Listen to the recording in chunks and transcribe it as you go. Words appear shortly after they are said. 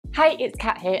Hey, it's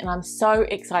Kat here and I'm so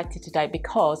excited today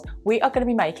because we are going to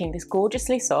be making this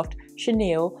gorgeously soft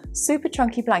chenille super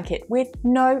chunky blanket with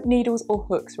no needles or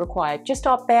hooks required, just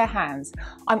our bare hands.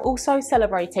 I'm also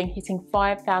celebrating hitting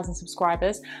 5,000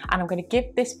 subscribers and I'm going to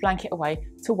give this blanket away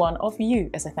to one of you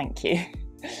as a thank you.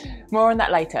 More on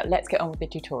that later. Let's get on with the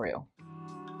tutorial.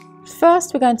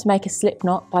 First, we're going to make a slip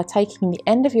knot by taking the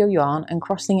end of your yarn and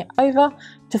crossing it over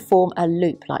to form a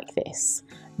loop like this.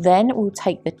 Then we'll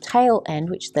take the tail end,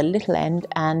 which is the little end,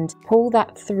 and pull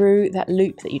that through that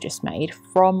loop that you just made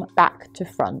from back to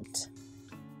front,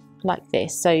 like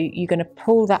this. So you're going to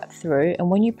pull that through,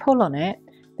 and when you pull on it,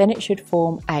 then it should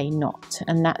form a knot,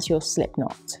 and that's your slip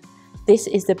knot. This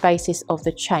is the basis of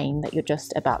the chain that you're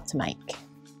just about to make.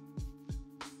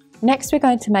 Next, we're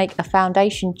going to make a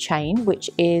foundation chain,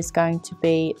 which is going to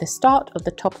be the start of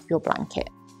the top of your blanket.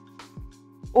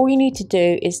 All you need to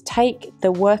do is take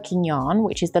the working yarn,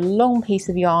 which is the long piece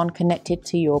of yarn connected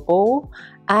to your ball,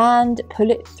 and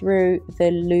pull it through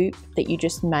the loop that you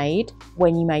just made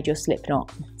when you made your slip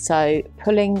knot. So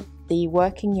pulling the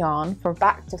working yarn from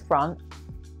back to front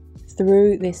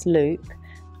through this loop,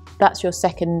 that's your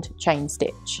second chain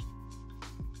stitch.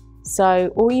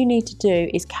 So all you need to do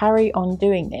is carry on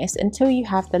doing this until you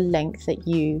have the length that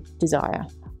you desire.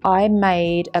 I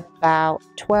made about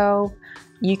 12.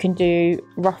 You can do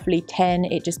roughly 10,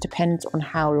 it just depends on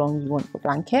how long you want your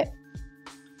blanket.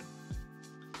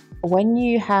 When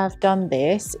you have done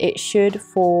this, it should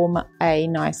form a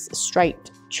nice straight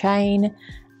chain.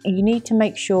 You need to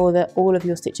make sure that all of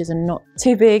your stitches are not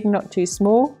too big, not too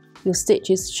small. Your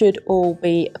stitches should all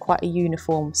be quite a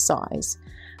uniform size.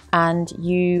 And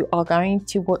you are going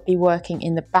to be working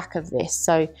in the back of this,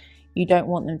 so you don't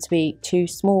want them to be too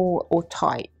small or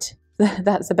tight.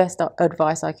 That's the best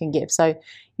advice I can give. So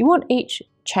you want each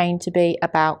chain to be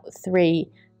about 3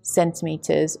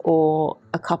 centimeters or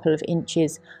a couple of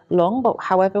inches long, but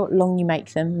however long you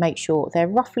make them, make sure they're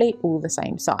roughly all the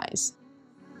same size.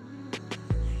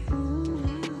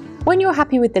 When you're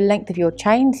happy with the length of your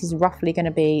chain, this is roughly going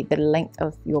to be the length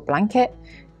of your blanket,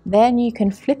 then you can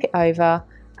flip it over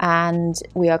and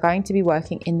we are going to be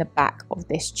working in the back of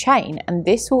this chain, and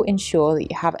this will ensure that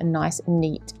you have a nice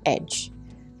neat edge.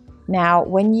 Now,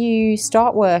 when you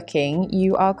start working,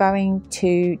 you are going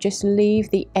to just leave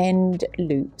the end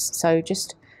loops. So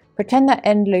just pretend that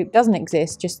end loop doesn't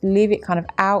exist, just leave it kind of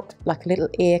out like a little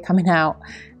ear coming out,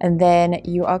 and then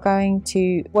you are going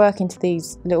to work into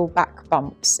these little back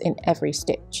bumps in every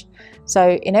stitch.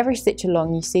 So in every stitch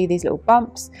along, you see these little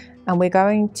bumps, and we're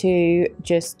going to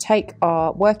just take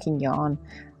our working yarn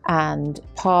and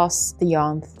pass the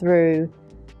yarn through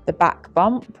the back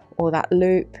bump or that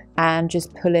loop and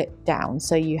just pull it down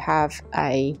so you have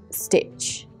a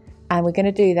stitch, and we're going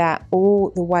to do that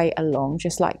all the way along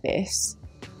just like this.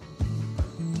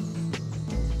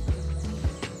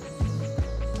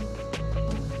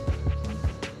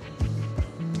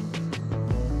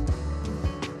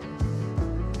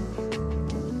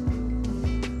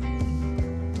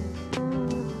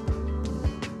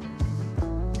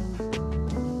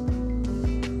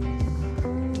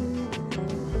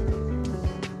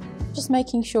 Just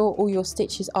making sure all your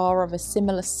stitches are of a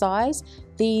similar size.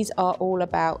 These are all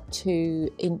about 2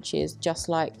 inches, just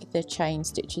like the chain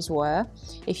stitches were.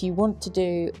 If you want to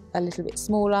do a little bit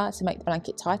smaller to make the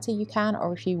blanket tighter, you can,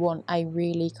 or if you want a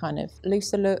really kind of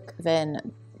looser look,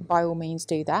 then by all means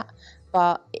do that.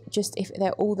 But just if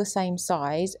they're all the same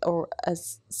size or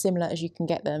as similar as you can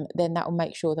get them, then that will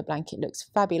make sure the blanket looks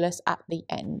fabulous at the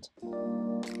end.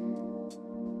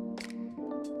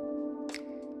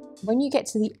 When you get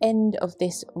to the end of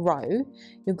this row,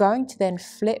 you're going to then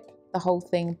flip the whole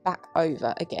thing back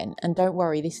over again. And don't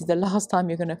worry, this is the last time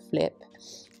you're going to flip,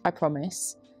 I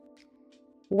promise.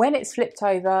 When it's flipped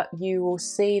over, you will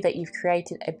see that you've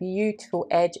created a beautiful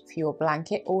edge for your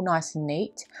blanket, all nice and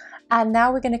neat. And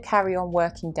now we're going to carry on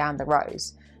working down the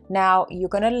rows. Now you're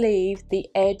going to leave the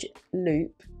edge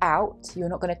loop out. You're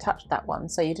not going to touch that one.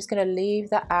 So you're just going to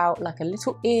leave that out like a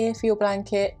little ear for your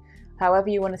blanket, however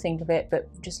you want to think of it, but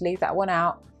just leave that one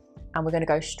out, and we're going to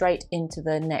go straight into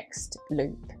the next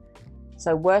loop.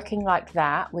 So working like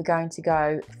that, we're going to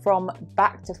go from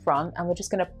back to front, and we're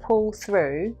just going to pull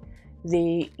through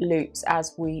the loops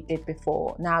as we did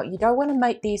before. Now you don't want to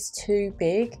make these too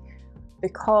big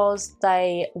because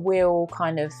they will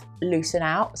kind of loosen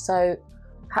out. So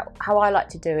how I like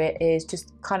to do it is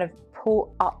just kind of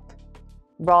pull up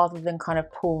rather than kind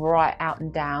of pull right out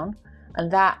and down. And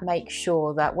that makes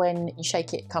sure that when you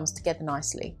shake it, it comes together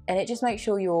nicely. And it just makes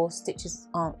sure your stitches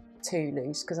aren't too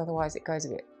loose, because otherwise it goes a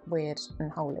bit weird and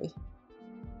holy.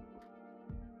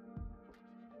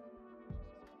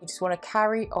 You just want to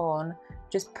carry on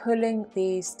just pulling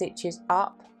these stitches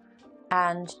up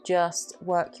and just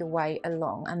work your way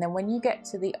along. And then when you get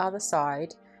to the other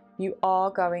side, you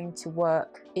are going to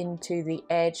work into the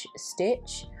edge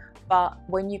stitch, but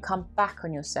when you come back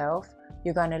on yourself,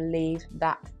 you're going to leave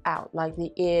that out, like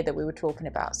the ear that we were talking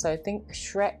about. So think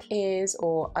Shrek ears,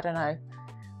 or I don't know,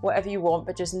 whatever you want,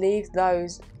 but just leave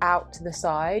those out to the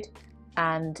side,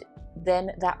 and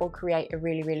then that will create a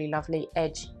really, really lovely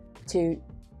edge to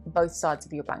both sides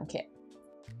of your blanket.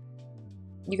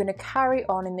 You're going to carry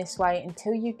on in this way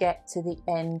until you get to the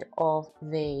end of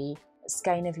the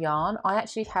skein of yarn. I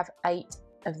actually have 8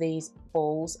 of these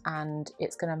balls, and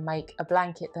it's going to make a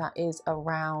blanket that is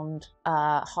around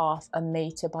half a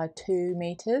meter by 2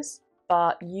 meters.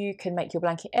 But you can make your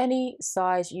blanket any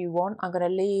size you want. I'm going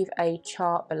to leave a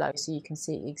chart below so you can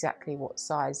see exactly what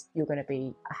size you're going to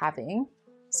be having.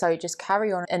 So just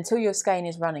carry on until your skein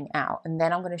is running out, and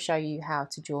then I'm going to show you how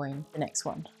to join the next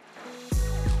one.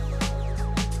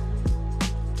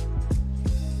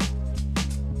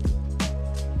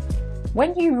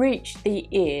 When you reach the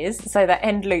ears, so that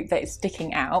end loop that is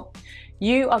sticking out,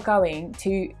 you are going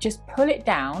to just pull it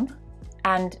down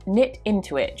and knit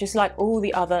into it, just like all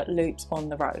the other loops on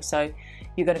the row. So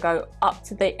you're going to go up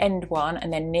to the end one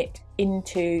and then knit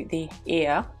into the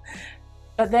ear.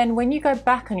 But then when you go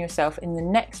back on yourself in the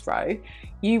next row,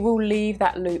 you will leave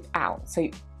that loop out. So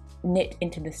knit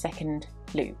into the second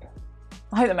loop.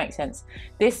 I hope that makes sense.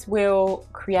 This will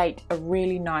create a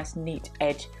really nice, neat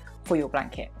edge for your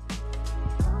blanket.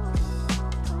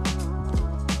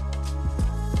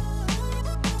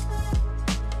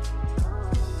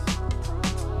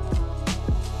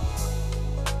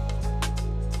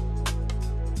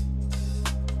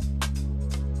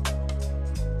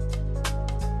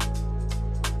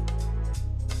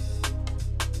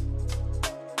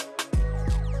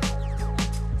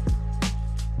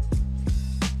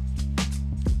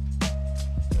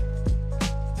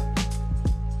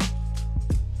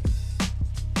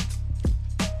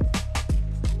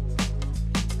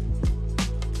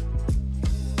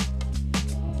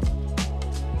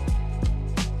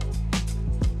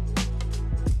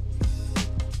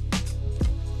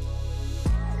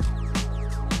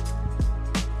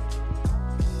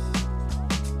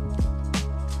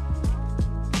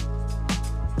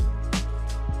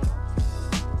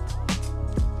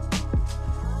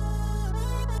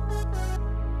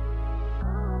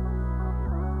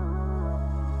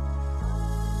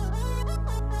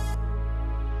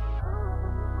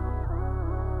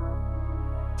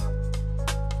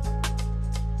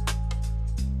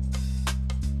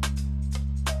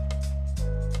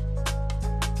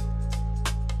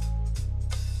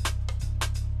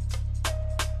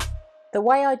 The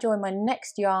way I join my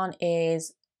next yarn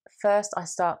is, first I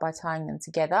start by tying them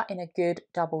together in a good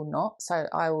double knot. So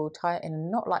I will tie it in a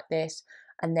knot like this,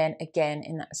 and then again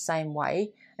in that same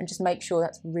way, and just make sure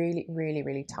that's really, really,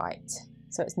 really tight,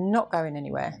 so it's not going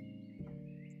anywhere.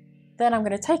 Then I'm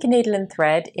going to take a needle and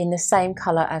thread in the same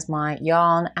colour as my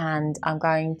yarn, and I'm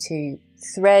going to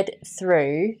thread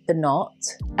through the knot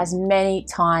as many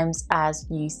times as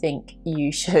you think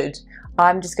you should.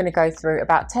 I'm just going to go through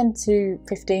about 10 to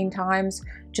 15 times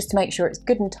just to make sure it's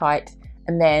good and tight,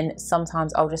 and then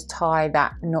sometimes I'll just tie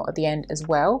that knot at the end as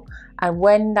well. And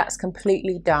when that's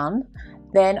completely done,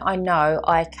 then I know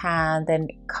I can then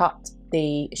cut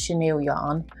the chenille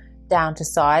yarn down to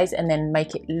size and then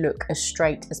make it look as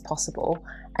straight as possible,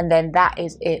 and then that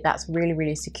is it. That's really,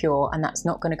 really secure, and that's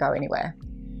not going to go anywhere.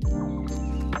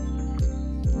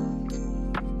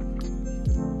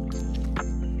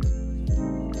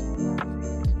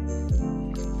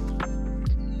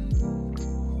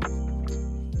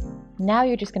 Now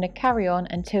you're just going to carry on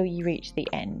until you reach the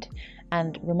end,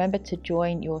 and remember to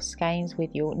join your skeins with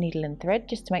your needle and thread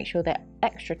just to make sure they're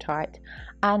extra tight.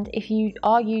 And if you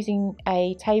are using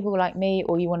a table like me,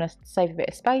 or you want to save a bit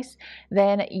of space,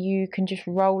 then you can just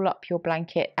roll up your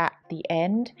blanket at the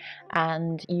end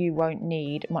and you won't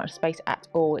need much space at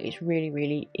all. It's really,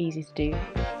 really easy to do.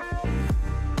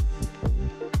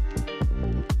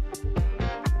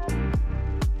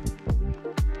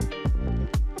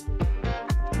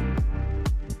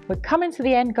 We're coming to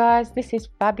the end, guys. This is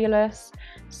fabulous.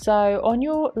 So on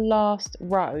your last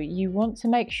row, you want to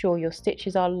make sure your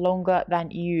stitches are longer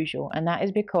than usual, and that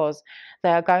is because they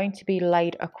are going to be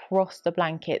laid across the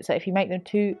blanket. So if you make them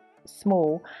too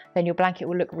small, then your blanket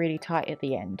will look really tight at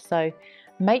the end. So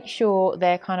make sure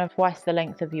they're kind of twice the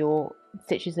length of your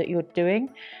stitches that you're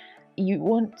doing. You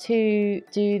want to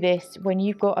do this when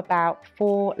you've got about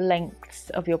 4 lengths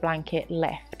of your blanket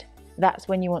left. That's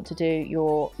when you want to do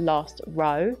your last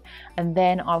row, and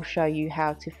then I'll show you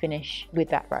how to finish with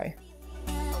that row.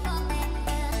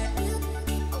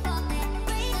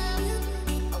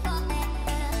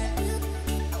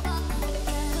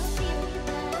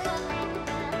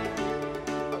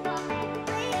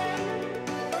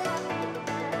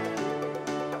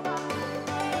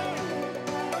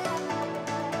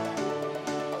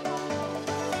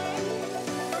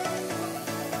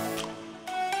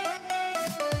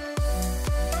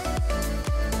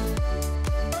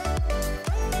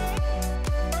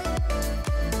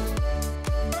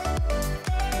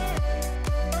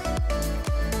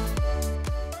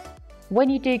 When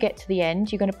you do get to the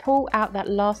end, you're going to pull out that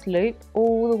last loop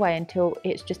all the way until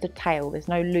it's just a tail, there's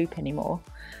no loop anymore.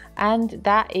 And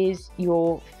that is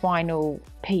your final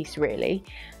piece really.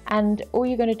 And all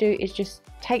you're going to do is just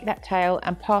take that tail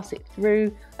and pass it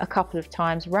through a couple of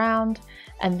times round,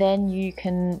 and then you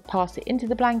can pass it into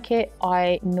the blanket.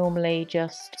 I normally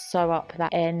just sew up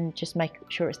that end, just make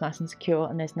sure it's nice and secure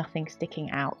and there's nothing sticking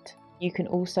out. You can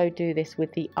also do this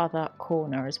with the other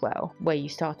corner as well, where you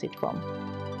started from.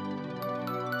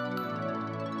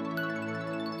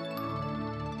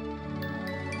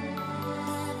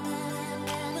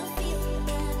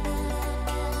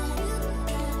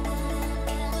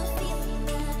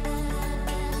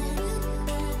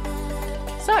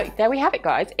 So there we have it,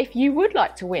 guys. If you would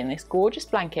like to win this gorgeous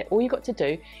blanket, all you got to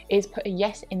do is put a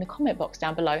yes in the comment box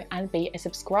down below and be a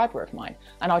subscriber of mine.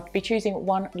 And I'll be choosing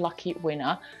one lucky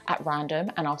winner at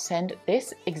random, and I'll send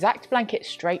this exact blanket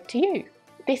straight to you.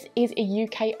 This is a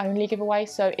UK only giveaway,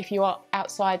 so if you are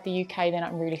outside the UK, then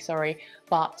I'm really sorry,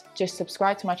 but just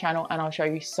subscribe to my channel and I'll show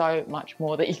you so much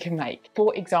more that you can make.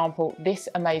 For example, this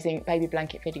amazing baby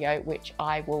blanket video, which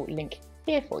I will link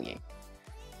here for you.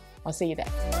 I'll see you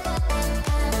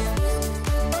there.